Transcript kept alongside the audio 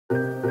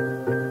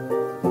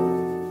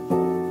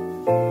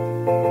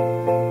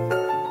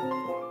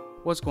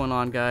What's going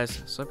on,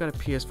 guys? So I've got a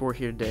PS4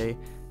 here today,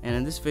 and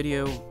in this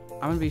video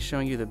I'm going to be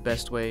showing you the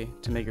best way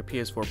to make your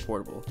PS4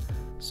 portable.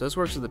 So this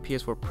works with the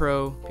PS4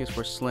 Pro,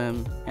 PS4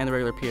 Slim, and the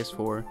regular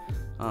PS4,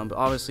 but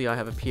obviously I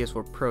have a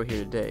PS4 Pro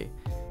here today.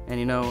 And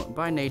you know,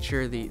 by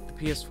nature the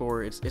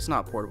PS4, it's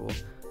not portable.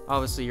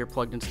 Obviously you're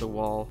plugged into the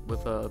wall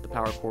with the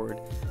power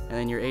cord, and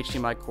then your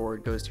HDMI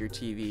cord goes to your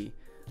TV.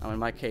 In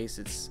my case,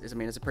 it's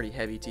a pretty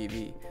heavy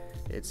TV.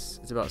 It's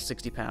about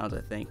 60 pounds,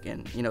 I think,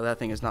 and you know that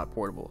thing is not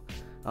portable.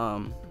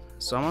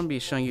 So I'm going to be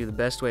showing you the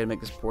best way to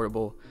make this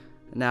portable.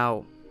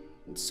 Now,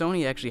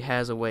 Sony actually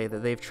has a way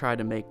that they've tried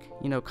to make,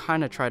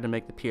 kind of tried to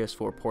make the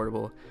PS4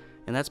 portable,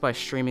 and that's by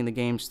streaming the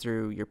games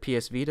through your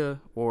PS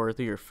Vita or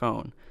through your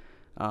phone,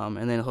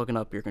 and then hooking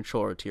up your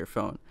controller to your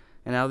phone.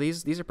 And now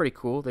these are pretty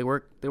cool. They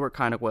work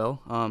kind of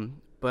well,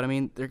 but I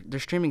mean they're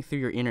streaming through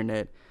your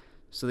internet,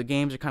 so the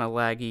games are kind of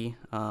laggy.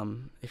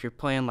 If you're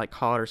playing like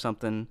COD or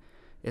something,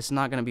 it's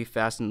not going to be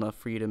fast enough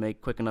for you to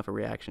make quick enough of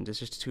reactions. It's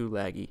just too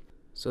laggy.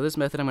 So this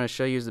method I'm going to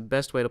show you is the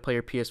best way to play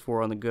your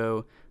PS4 on the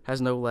go. Has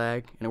no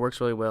lag, and it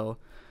works really well.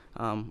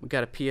 We've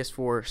got a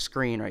PS4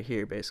 screen right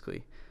here,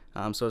 basically.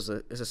 So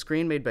it's a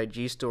screen made by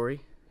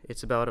G-Story.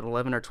 It's about an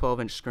 11 or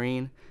 12 inch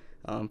screen,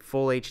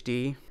 full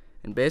HD,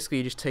 and basically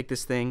you just take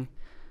this thing,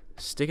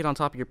 stick it on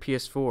top of your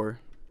PS4,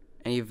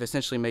 and you've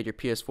essentially made your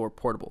PS4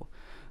 portable.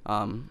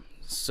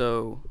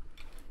 So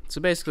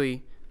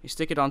basically you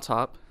stick it on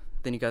top,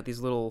 then you got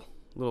these little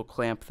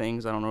clamp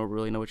things. I don't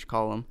really know what you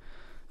call them.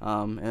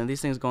 And then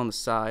these things go on the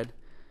side.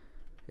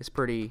 It's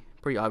pretty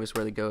obvious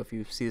where they go if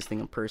you see this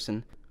thing in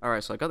person.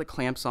 Alright, so I got the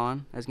clamps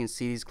on. As you can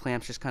see, these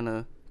clamps just kind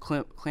of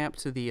clamp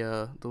to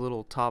the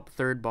little top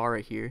third bar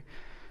right here,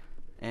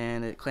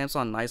 and it clamps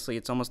on nicely.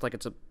 It's almost like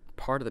it's a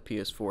part of the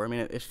PS4. I mean,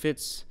 it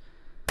fits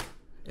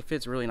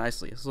really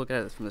nicely. Let's look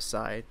at it from the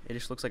side. It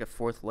just looks like a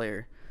fourth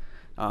layer.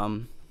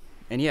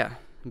 And yeah,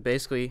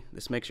 basically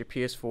this makes your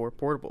PS4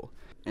 portable.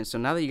 And so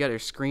now that you got your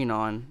screen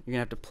on, you're gonna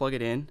have to plug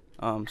it in.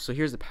 So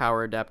here's the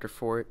power adapter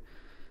for it.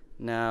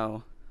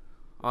 Now,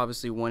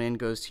 obviously one end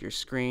goes to your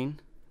screen,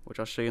 which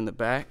I'll show you in the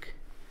back.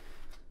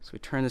 So we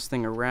turn this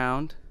thing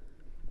around.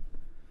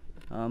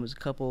 There's a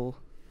couple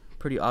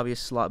pretty obvious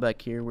slot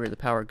back here where the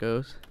power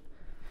goes.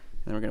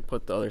 And then we're gonna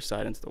put the other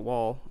side into the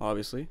wall,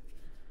 obviously,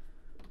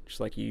 just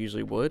like you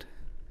usually would.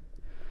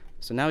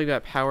 So now we've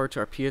got power to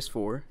our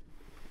PS4,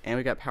 and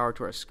we got power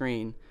to our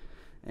screen.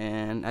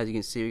 And as you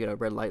can see, we got a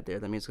red light there.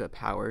 That means we got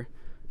power.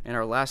 And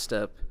our last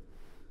step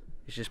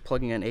is just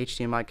plugging an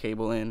HDMI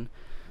cable in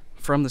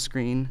from the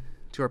screen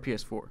to our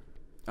PS4.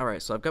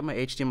 Alright, so I've got my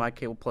HDMI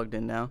cable plugged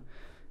in now.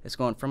 It's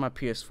going from my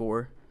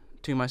PS4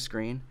 to my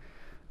screen.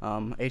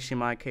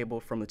 HDMI cable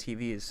from the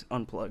TV is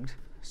unplugged,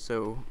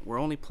 so we're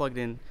only plugged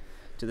in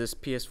to this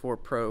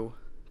PS4 Pro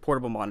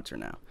portable monitor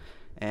now.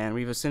 And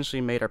we've essentially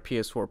made our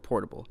PS4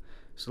 portable.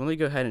 So let me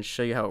go ahead and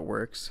show you how it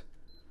works.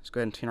 Let's go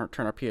ahead and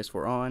turn our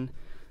PS4 on,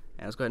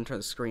 and let's go ahead and turn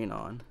the screen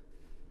on.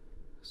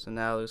 So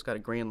now it's got a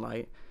green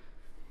light,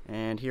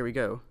 and here we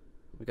go.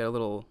 We got a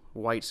little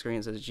white screen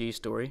that says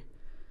G-Story,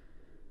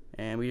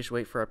 and we just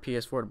wait for our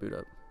PS4 to boot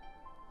up.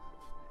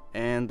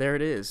 And there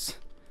it is.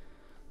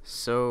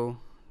 So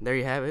there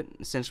you have it.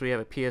 Essentially we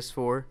have a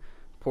PS4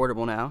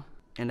 portable now,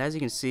 and as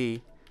you can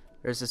see,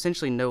 there's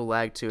essentially no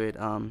lag to it.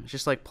 It's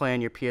just like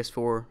playing your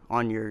PS4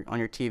 on your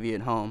TV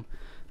at home.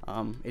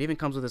 It even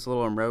comes with this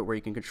little remote where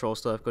you can control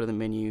stuff, go to the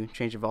menu,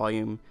 change the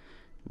volume,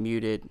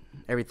 mute it,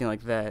 everything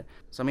like that.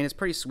 So I mean, it's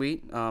pretty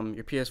sweet.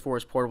 Your PS4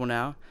 is portable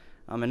now.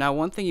 And now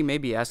one thing you may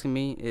be asking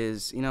me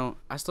is,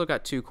 I still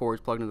got two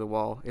cords plugged into the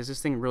wall. Is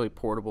this thing really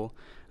portable?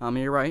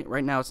 You're right.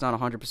 Right now it's not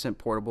 100%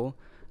 portable.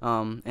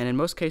 And in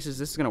most cases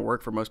this is going to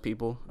work for most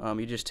people.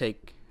 You just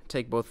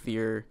take both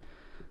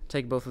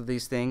of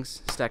these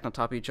things, stacked on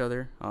top of each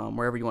other,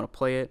 wherever you want to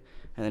play it,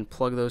 and then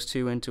plug those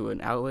two into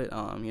an outlet,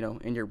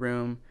 in your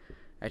room,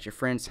 at your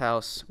friend's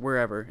house,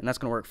 wherever, and that's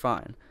going to work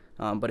fine.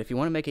 But if you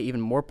want to make it even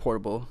more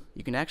portable,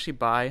 you can actually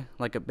buy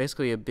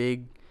basically a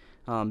big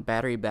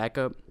battery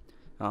backup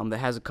that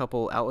has a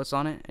couple outlets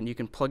on it, and you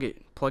can plug your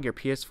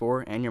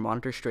PS4 and your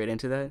monitor straight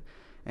into that,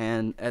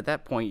 and at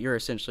that point you're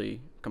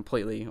essentially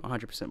completely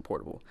 100%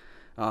 portable.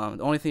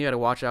 The only thing you got to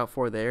watch out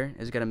for there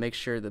is you got to make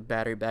sure the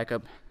battery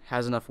backup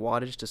has enough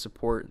wattage to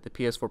support the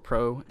PS4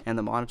 Pro and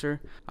the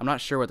monitor. I'm not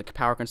sure what the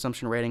power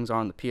consumption ratings are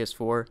on the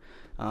PS4.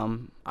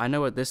 I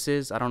know what this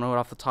is. I don't know it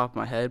off the top of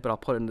my head, but I'll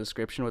put it in the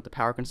description what the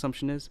power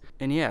consumption is.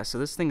 And yeah, so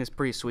this thing is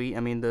pretty sweet.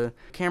 I mean, the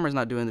camera's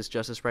not doing this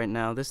justice right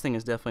now. This thing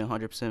is definitely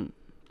 100%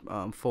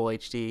 full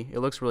HD. It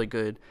looks really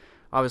good.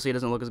 Obviously, it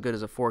doesn't look as good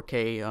as a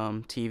 4K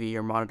TV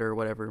or monitor or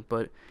whatever,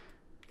 but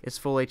it's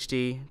full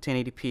HD,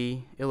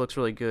 1080p. It looks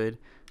really good.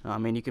 I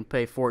mean, you can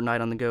play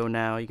Fortnite on the go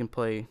now. You can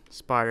play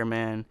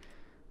Spider-Man,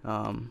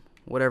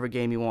 whatever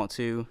game you want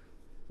to.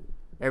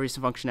 Every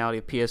functionality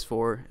of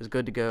PS4 is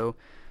good to go.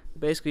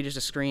 Basically just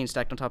a screen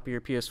stacked on top of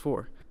your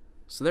PS4.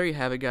 So there you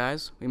have it,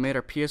 guys. We made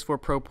our PS4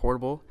 Pro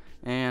portable,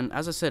 And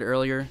as I said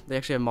earlier, they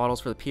actually have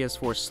models for the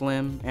PS4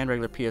 Slim and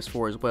regular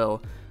PS4 as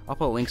well. I'll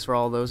put links for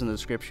all those in the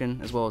description,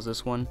 as well as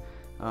this one.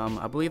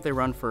 I believe they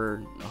run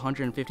for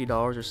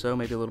 $150 or so,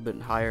 maybe a little bit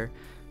higher.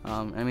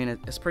 I mean,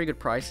 it's a pretty good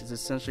price. It's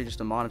essentially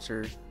just a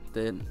monitor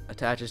that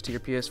attaches to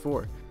your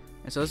PS4.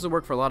 And so this will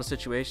work for a lot of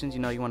situations.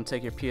 You know, you want to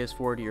take your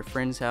PS4 to your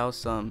friend's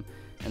house, and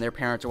their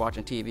parents are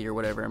watching TV or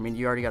whatever. I mean,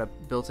 you already got a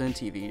built-in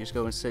TV. You just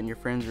go and sit in your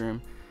friend's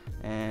room,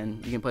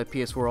 and you can play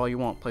PS4 all you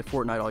want, play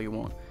Fortnite all you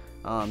want.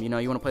 You know,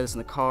 you want to play this in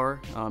the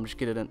car, just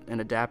get an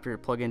adapter,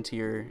 plug into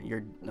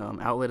your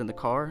outlet in the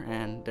car,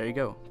 and there you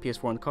go,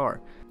 PS4 in the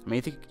car. I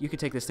mean, you could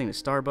take this thing to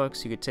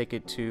Starbucks, you could take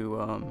it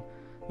to,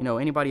 you know,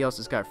 anybody else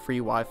that's got free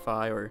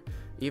Wi-Fi, or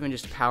even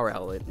just a power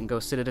outlet, and go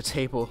sit at a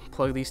table,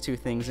 plug these two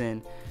things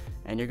in,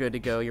 and you're good to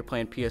go. You're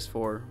playing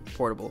PS4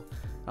 Portable.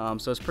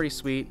 So it's pretty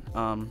sweet.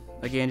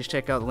 Again, just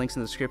check out the links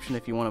in the description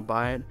if you want to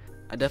buy it.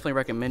 I definitely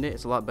recommend it.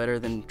 It's a lot better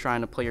than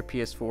trying to play your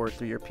PS4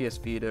 through your PS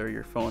Vita or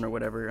your phone or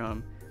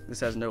whatever. This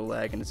has no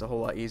lag and it's a whole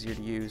lot easier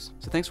to use.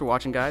 So thanks for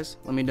watching, guys.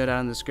 Let me know down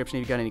in the description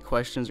if you got any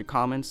questions or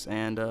comments,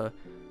 and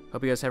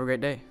hope you guys have a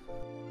great day.